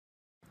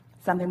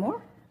Something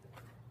more?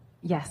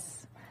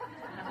 Yes.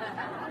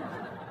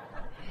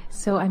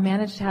 So I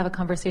managed to have a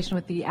conversation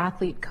with the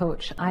athlete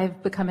coach.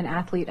 I've become an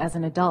athlete as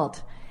an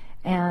adult,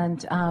 and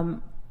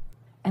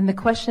the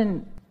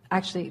question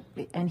actually,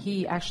 and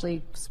he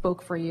actually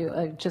spoke for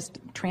you, just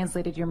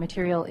translated your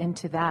material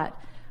into that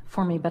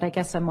for me. But I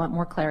guess I want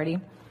more clarity.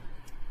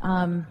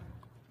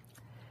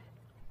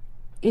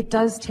 It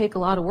does take a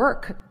lot of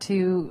work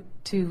to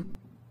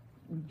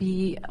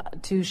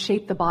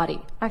shape the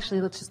body.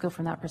 Actually, let's just go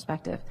from that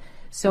perspective.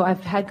 So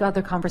I've had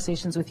other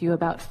conversations with you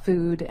about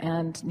food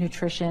and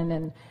nutrition,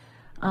 and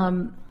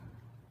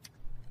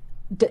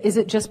is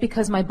it just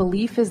because my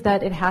belief is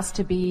that it has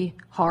to be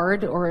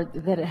hard, or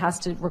that it has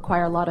to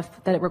require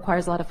it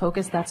requires a lot of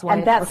focus? That's why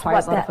it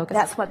requires a lot of focus.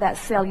 That's what that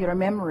cellular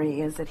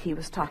memory is that he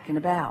was talking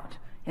about.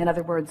 In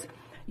other words,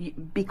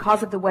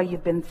 because of the way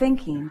you've been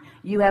thinking,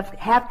 you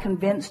have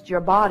convinced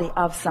your body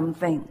of some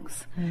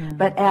things.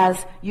 But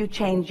as you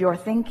change your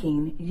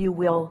thinking, you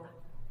will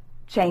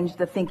change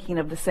the thinking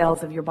of the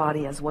cells of your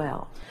body as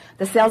well.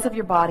 The cells of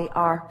your body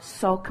are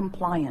so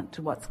compliant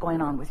to what's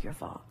going on with your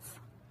thoughts.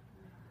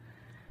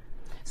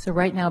 So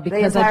right now,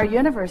 because the entire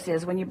universe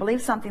is, when you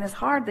believe something is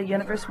hard, the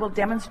universe will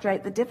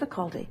demonstrate the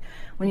difficulty.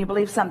 When you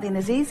believe something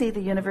is easy,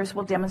 the universe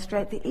will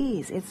demonstrate the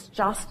ease. It's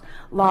just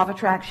law of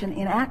attraction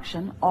in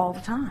action all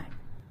the time.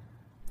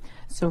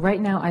 So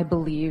right now I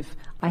believe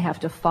I have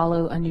to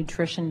follow a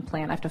nutrition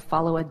plan. I have to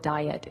follow a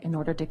diet in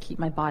order to keep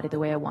my body the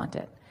way I want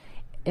it.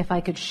 If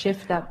I could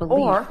shift that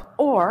belief.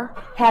 Or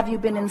have you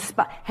been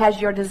has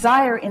your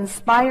desire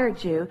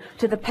inspired you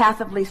to the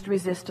path of least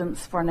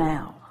resistance for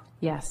now?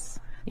 Yes.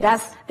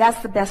 That's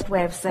the best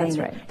way of saying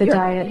right. it. The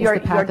diet is the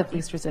path of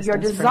least resistance. Your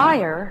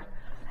desire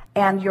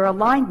and your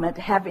alignment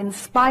have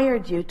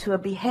inspired you to a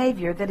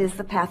behavior that is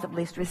the path of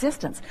least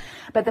resistance.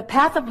 But the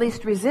path of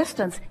least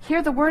resistance,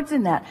 hear the words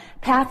in that,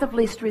 path of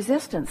least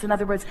resistance. In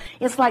other words,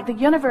 it's like the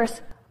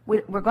universe,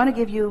 we're going to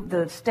give you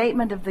the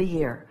statement of the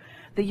year.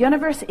 The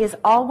universe is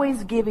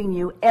always giving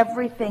you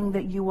everything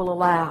that you will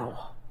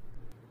allow.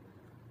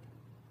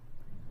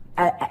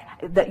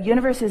 The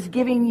universe is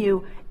giving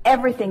you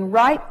everything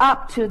right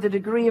up to the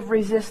degree of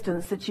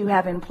resistance that you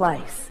have in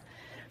place.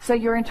 So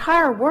your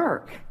entire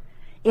work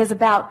is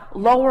about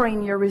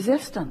lowering your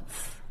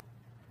resistance,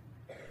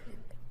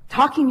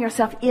 talking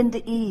yourself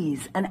into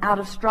ease and out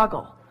of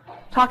struggle,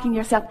 talking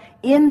yourself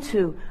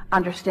into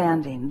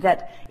understanding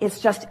that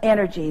it's just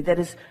energy that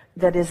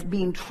is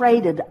being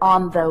traded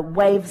on the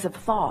waves of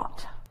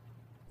thought.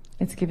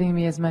 It's giving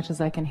me as much as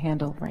I can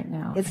handle right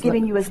now. It's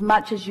giving you as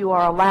much as you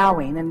are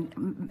allowing,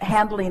 and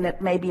handling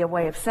it may be a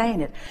way of saying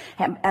it.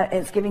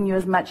 It's giving you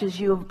as much as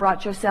you have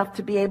brought yourself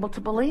to be able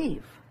to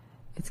believe.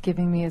 It's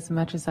giving me as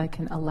much as I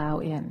can allow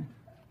in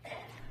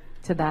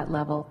to that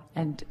level,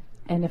 and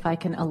if I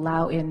can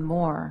allow in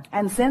more.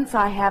 And since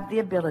I have the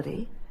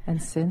ability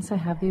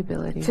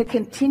to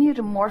continue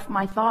to morph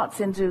my thoughts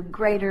into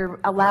greater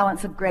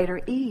allowance of greater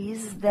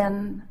ease,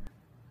 then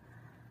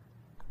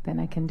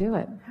I can do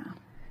it.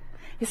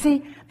 You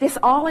see, this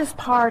all is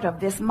part of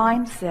this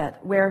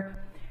mindset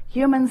where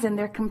humans, in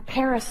their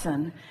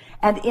comparison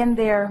and in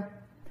their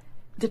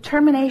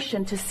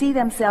determination to see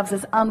themselves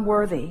as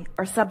unworthy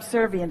or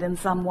subservient in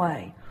some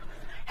way,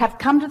 have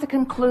come to the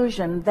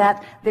conclusion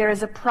that there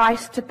is a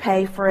price to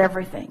pay for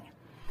everything.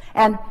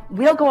 And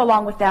we'll go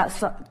along with that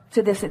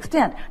to this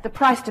extent. The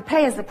price to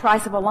pay is the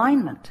price of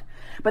alignment.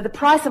 But the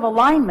price of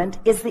alignment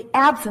is the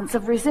absence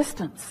of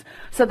resistance.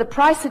 So the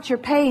price that you're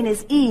paying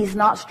is ease,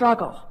 not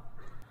struggle.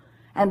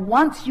 And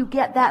once you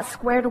get that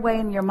squared away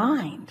in your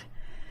mind,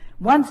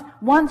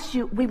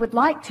 we would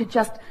like to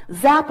just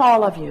zap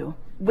all of you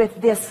with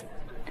this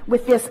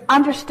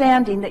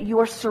understanding that you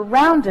are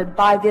surrounded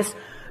by this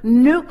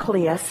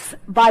nucleus,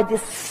 by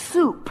this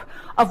soup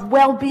of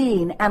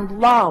well-being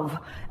and love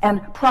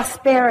and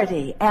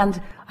prosperity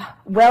and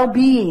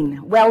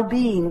well-being.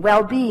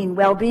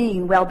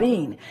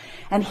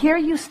 And here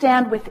you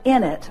stand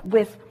within it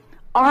with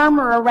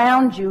armor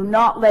around you,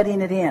 not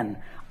letting it in.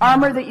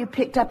 Armor that you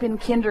picked up in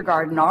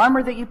kindergarten,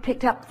 armor that you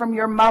picked up from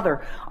your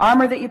mother,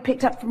 armor that you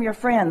picked up from your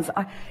friends.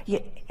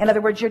 In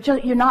other words,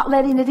 you're not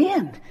letting it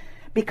in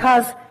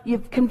because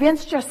you've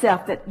convinced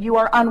yourself that you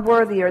are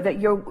unworthy, or that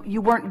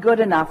you weren't good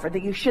enough, or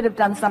that you should have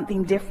done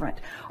something different,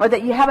 or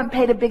that you haven't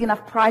paid a big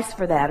enough price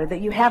for that, or that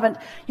you haven't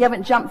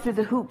jumped through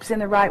the hoops in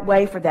the right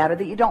way for that, or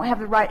that you don't have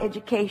the right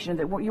education,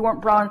 that you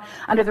weren't brought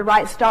under the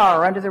right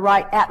star, or at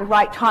the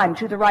right time,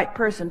 to the right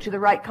person, to the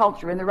right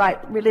culture, in the right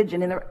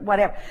religion, in the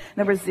whatever.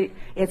 In other words,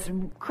 it's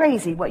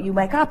crazy what you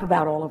make up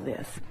about all of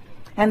this.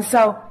 And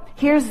so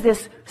here's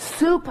this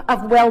soup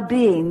of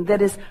well-being that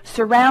is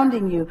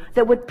surrounding you,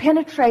 that would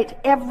penetrate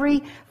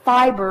every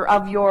fiber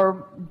of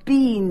your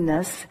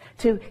beingness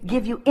to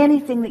give you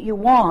anything that you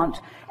want,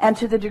 and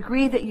to the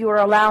degree that you are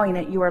allowing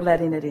it, you are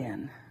letting it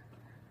in.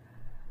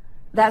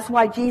 That's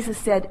why Jesus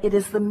said, it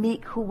is the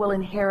meek who will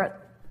inherit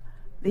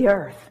the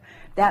earth.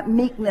 That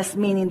meekness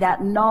meaning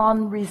that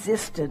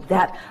non-resisted,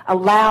 that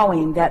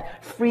allowing,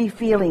 that free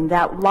feeling,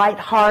 that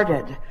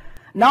light-hearted,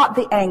 not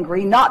the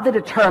angry, not the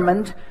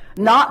determined,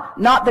 Not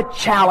the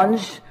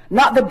challenged,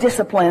 not the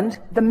disciplined,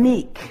 the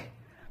meek,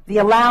 the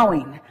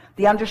allowing,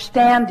 the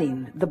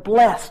understanding, the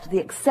blessed, the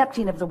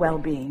accepting of the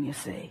well-being, you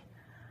see.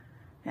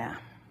 Yeah.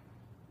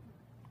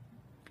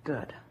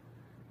 Good.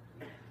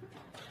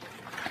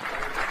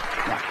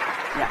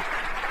 Yeah.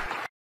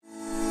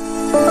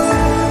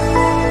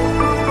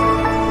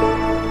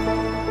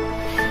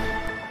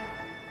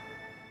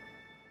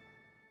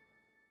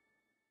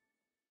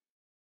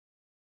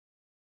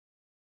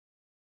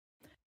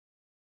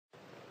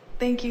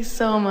 Thank you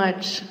so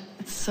much.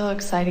 It's so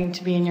exciting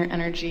to be in your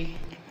energy.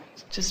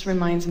 It just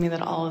reminds me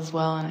that all is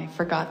well, and I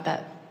forgot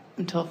that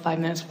until 5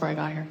 minutes before I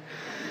got here.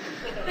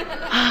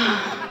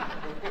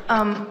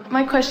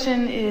 My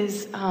question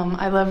is,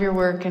 I love your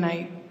work, and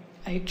I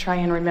try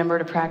and remember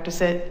to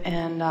practice it,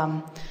 and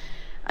I'm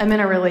in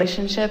a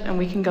relationship, and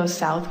we can go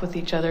south with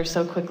each other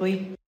so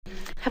quickly.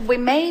 Have we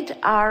made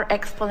our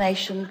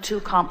explanation too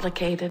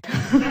complicated?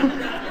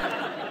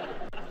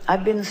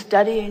 I've been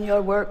studying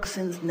your work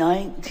since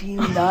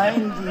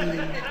 1990.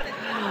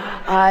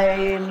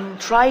 I'm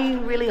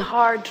trying really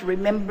hard to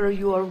remember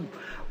your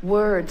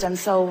words, and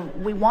so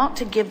we want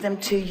to give them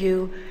to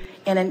you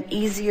in an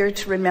easier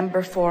to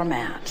remember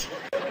format.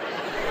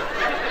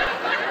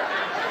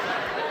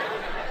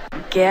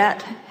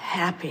 Get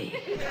happy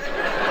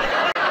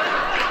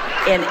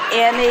in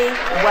any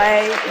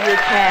way you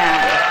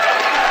can.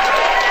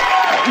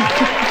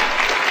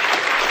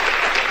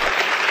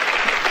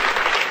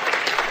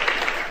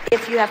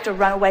 If you have to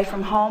run away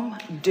from home,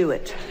 do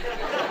it.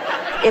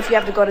 If you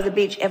have to go to the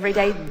beach every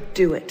day,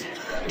 do it.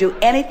 Do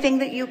anything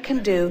that you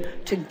can do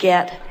to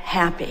get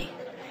happy.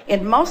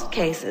 In most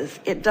cases,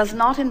 it does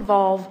not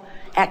involve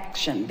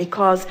action,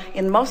 because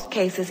in most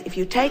cases, if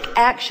you take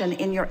action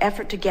in your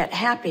effort to get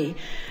happy,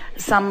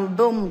 some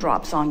boom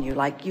drops on you,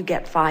 like you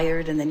get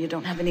fired and then you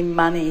don't have any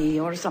money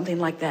or something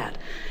like that.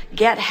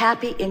 Get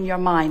happy in your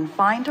mind.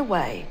 Find a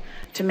way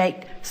to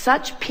make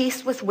such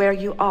peace with where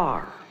you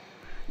are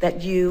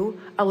that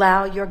you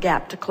allow your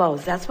gap to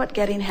close. That's what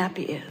getting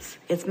happy is.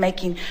 It's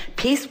making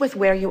peace with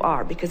where you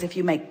are, because if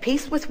you make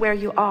peace with where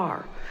you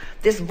are,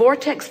 this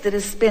vortex that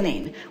is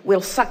spinning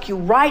will suck you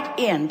right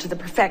into the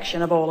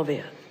perfection of all of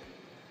it.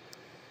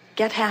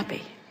 Get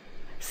happy.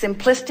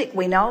 Simplistic,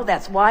 we know.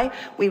 That's why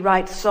we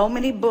write so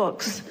many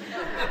books.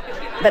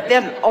 But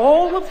then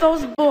all of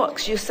those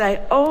books, you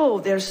say,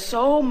 oh, there's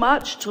so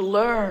much to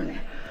learn.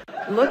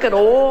 Look at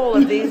all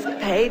of these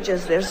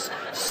pages. There's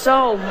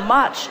so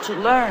much to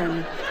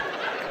learn.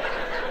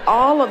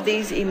 All of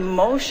these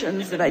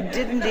emotions that I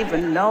didn't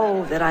even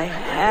know that I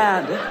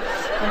had.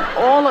 And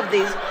all of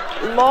these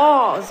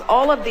laws,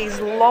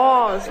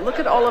 look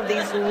at all of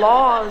these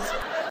laws.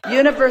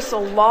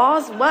 Universal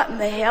laws? What in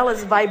the hell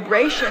is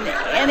vibration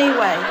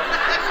anyway?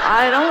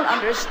 I don't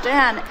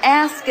understand.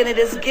 Ask and it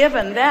is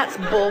given. That's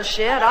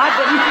bullshit. I've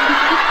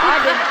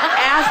been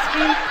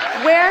asking,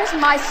 where's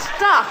my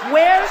stuff?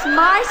 Where's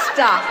my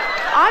stuff?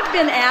 I've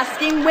been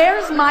asking,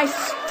 where's my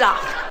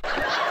stuff?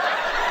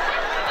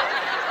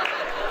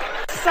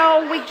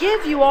 So we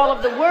give you all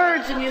of the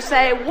words and you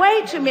say,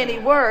 way too many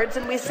words,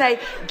 and we say,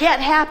 get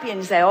happy, and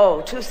you say,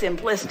 oh, too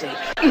simplistic.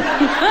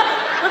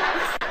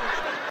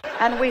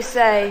 And we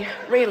say,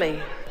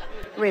 really,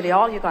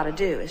 all you got to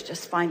do is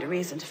just find a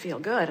reason to feel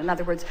good. In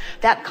other words,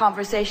 that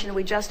conversation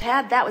we just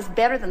had, that was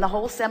better than the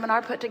whole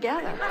seminar put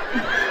together.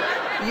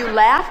 You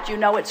laughed, you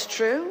know it's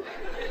true.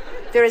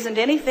 There isn't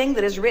anything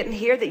that is written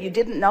here that you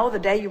didn't know the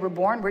day you were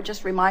born. We're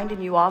just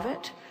reminding you of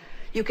it.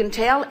 You can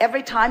tell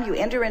every time you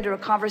enter into a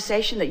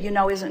conversation that you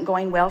know isn't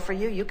going well for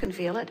you. You can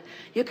feel it.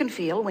 You can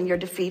feel when you're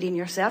defeating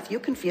yourself. You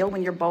can feel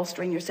when you're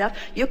bolstering yourself.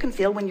 You can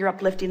feel when you're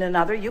uplifting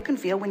another. You can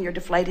feel when you're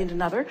deflating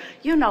another.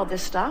 You know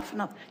this stuff.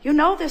 No, you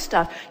know this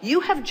stuff. You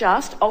have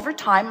just, over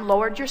time,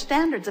 lowered your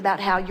standards about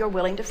how you're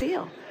willing to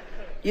feel.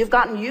 You've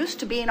gotten used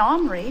to being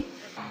ornery.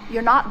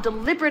 You're not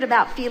deliberate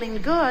about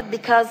feeling good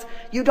because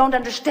you don't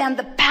understand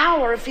the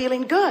power of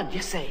feeling good,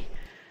 you see.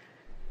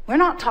 We're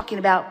not talking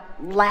about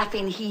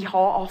laughing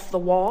hee-haw off the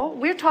wall.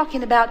 We're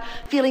talking about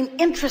feeling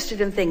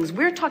interested in things.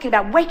 We're talking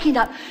about waking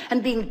up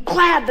and being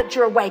glad that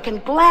you're awake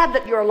and glad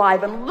that you're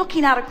alive and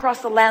looking out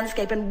across the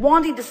landscape and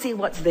wanting to see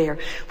what's there.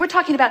 We're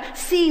talking about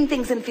seeing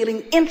things and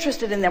feeling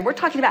interested in them. We're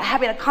talking about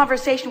having a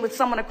conversation with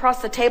someone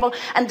across the table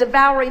and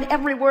devouring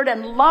every word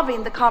and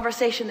loving the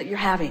conversation that you're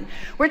having.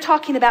 We're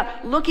talking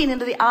about looking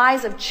into the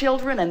eyes of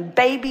children and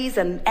babies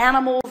and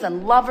animals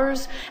and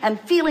lovers and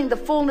feeling the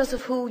fullness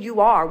of who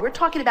you are. We're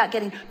talking about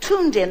getting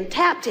tuned in,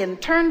 tapped in,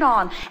 turned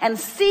on, and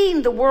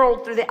seeing the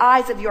world through the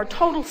eyes of your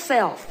total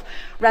self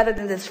rather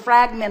than this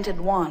fragmented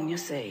one, you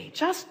see.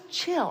 Just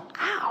chill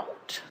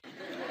out.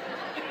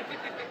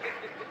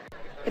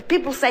 If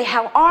people say,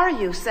 how are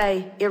you?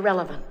 Say,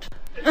 irrelevant.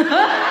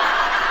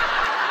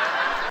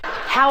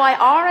 How I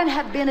are and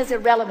have been is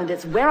irrelevant.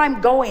 It's where I'm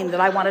going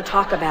that I want to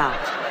talk about.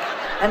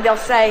 And they'll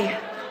say,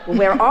 well,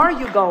 where are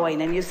you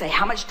going? And you say,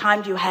 how much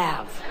time do you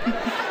have?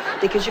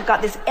 because you've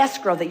got this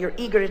escrow that you're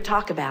eager to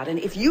talk about. And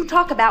if you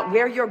talk about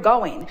where you're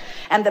going,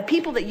 and the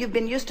people that you've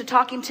been used to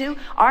talking to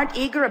aren't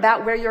eager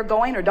about where you're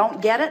going or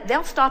don't get it,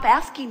 they'll stop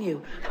asking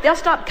you. They'll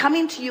stop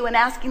coming to you and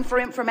asking for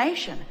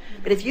information.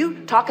 But if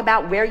you talk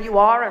about where you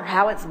are or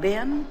how it's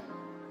been,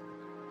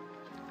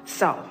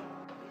 so,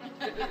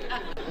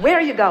 where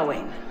are you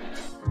going?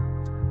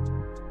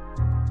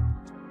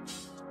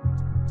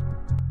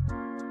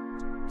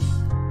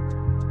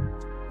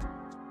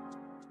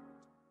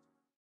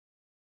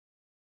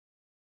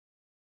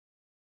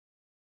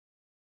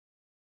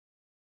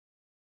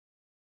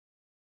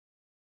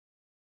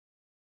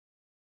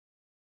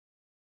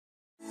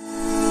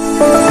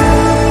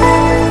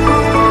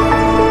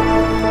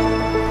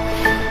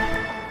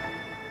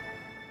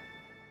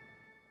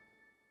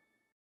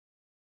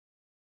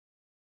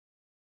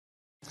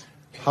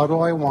 How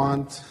do I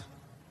want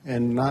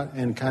and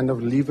kind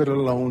of leave it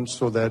alone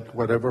so that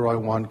whatever I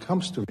want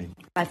comes to me?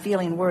 By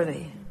feeling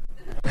worthy.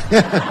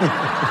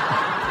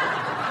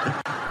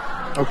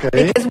 Okay.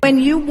 Because when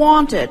you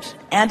want it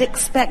and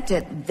expect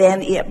it,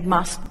 then it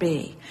must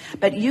be.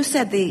 But you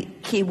said the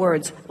key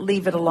words,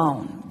 leave it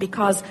alone.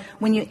 Because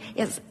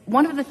it's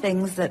one of the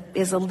things that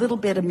is a little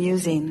bit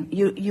amusing,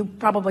 you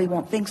probably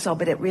won't think so,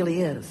 but it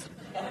really is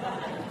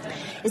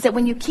that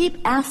when you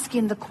keep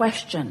asking the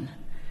question,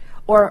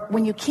 or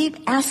when you keep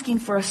asking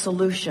for a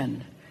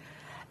solution,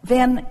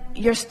 then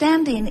you're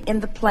standing in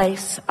the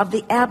place of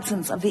the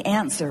absence of the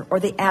answer or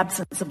the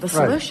absence of the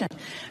solution. Right.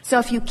 So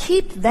if you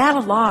keep that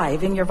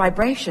alive in your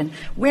vibration,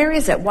 where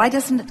is it? Why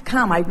doesn't it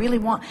come? I really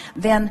want,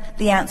 then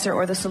the answer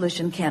or the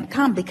solution can't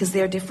come because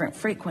they're different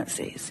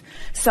frequencies.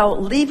 So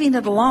leaving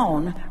it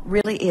alone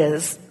really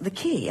is the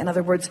key. In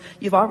other words,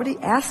 you've already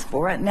asked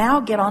for it.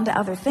 Now get on to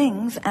other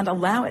things and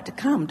allow it to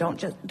come.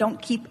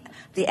 Don't keep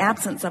the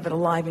absence of it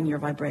alive in your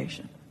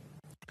vibration.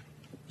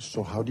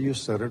 So how do you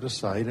set it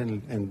aside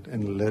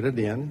and let it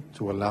in,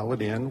 to allow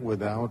it in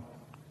without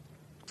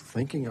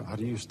thinking? How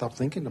do you stop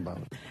thinking about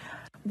it?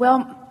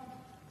 Well,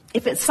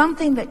 if it's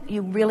something that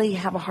you really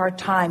have a hard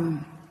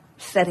time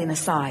setting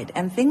aside,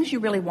 and things you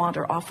really want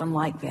are often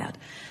like that,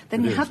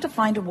 then you have to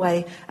find a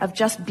way of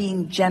just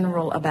being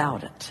general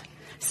about it.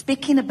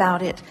 Speaking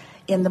about it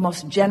in the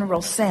most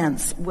general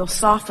sense will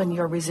soften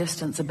your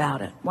resistance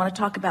about it. Want to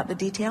talk about the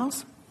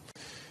details?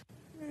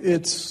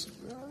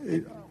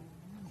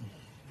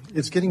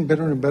 It's getting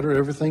better and better,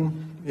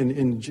 everything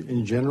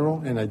in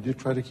general, and I do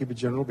try to keep it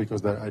general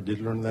because I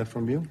did learn that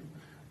from you.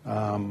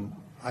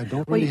 I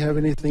don't really have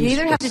anything You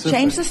either specific. have to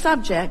change the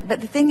subject, but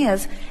the thing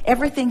is,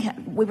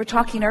 we were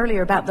talking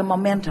earlier about the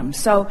momentum.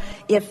 So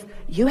if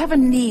you have a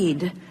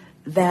need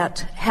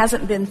that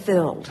hasn't been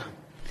filled,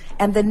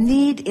 and the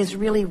need is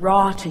really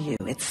raw to you,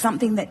 it's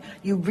something that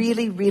you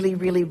really, really,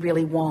 really,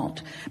 really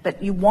want,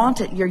 but you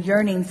want it, you're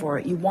yearning for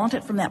it, you want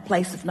it from that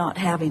place of not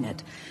having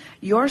it.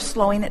 You're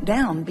slowing it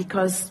down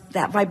because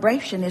that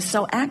vibration is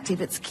so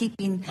active. It's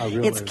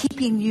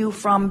keeping you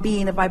from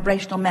being a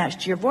vibrational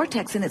match to your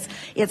vortex, and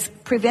it's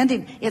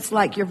preventing. It's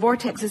like your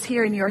vortex is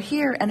here and you're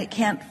here, and it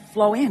can't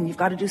flow in. You've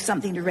got to do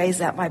something to raise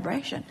that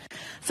vibration.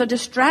 So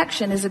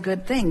distraction is a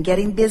good thing.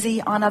 Getting busy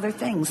on other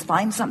things.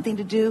 Find something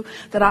to do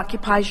that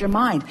occupies your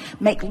mind.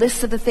 Make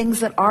lists of the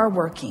things that are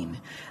working.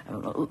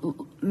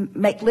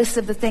 Make lists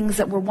of the things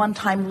that were one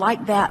time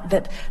like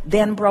that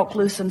then broke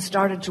loose and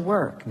started to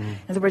work. In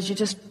other words, you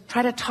just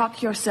try to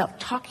talk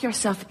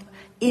yourself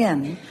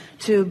in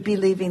to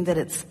believing that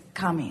it's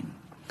coming.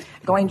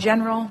 Going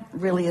general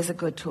really is a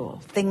good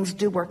tool. Things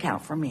do work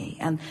out for me,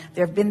 and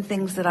there have been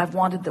things that I've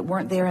wanted that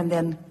weren't there and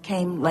then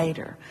came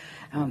later.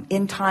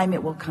 In time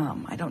it will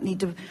come. I don't need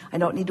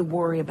to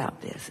worry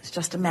about this. It's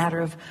just a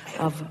matter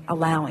of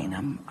allowing.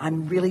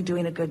 I'm really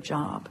doing a good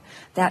job.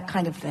 That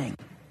kind of thing.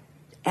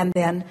 And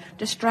then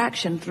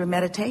distraction through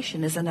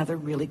meditation is another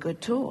really good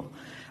tool.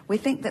 We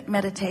think that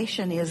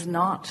meditation is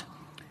not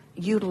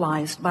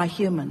utilized by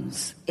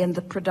humans in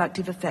the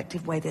productive,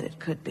 effective way that it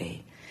could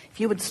be. If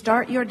you would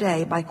start your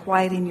day by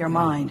quieting your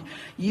mind,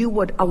 you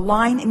would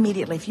align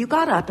immediately. If you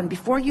got up and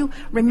before you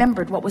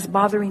remembered what was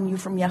bothering you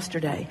from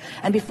yesterday,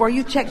 and before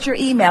you checked your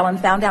email and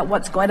found out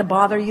what's going to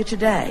bother you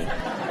today,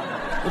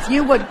 if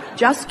you would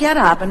just get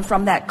up and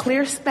from that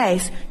clear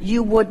space,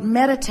 you would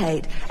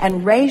meditate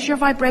and raise your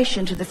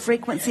vibration to the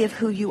frequency of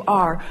who you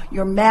are,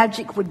 your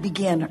magic would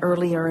begin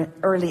early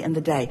in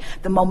the day.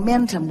 The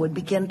momentum would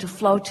begin to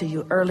flow to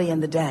you early in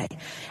the day.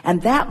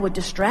 And that would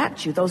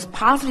distract you. Those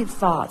positive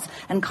thoughts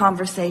and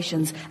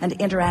conversations and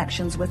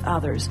interactions with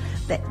others,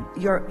 that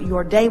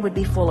your day would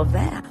be full of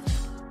that.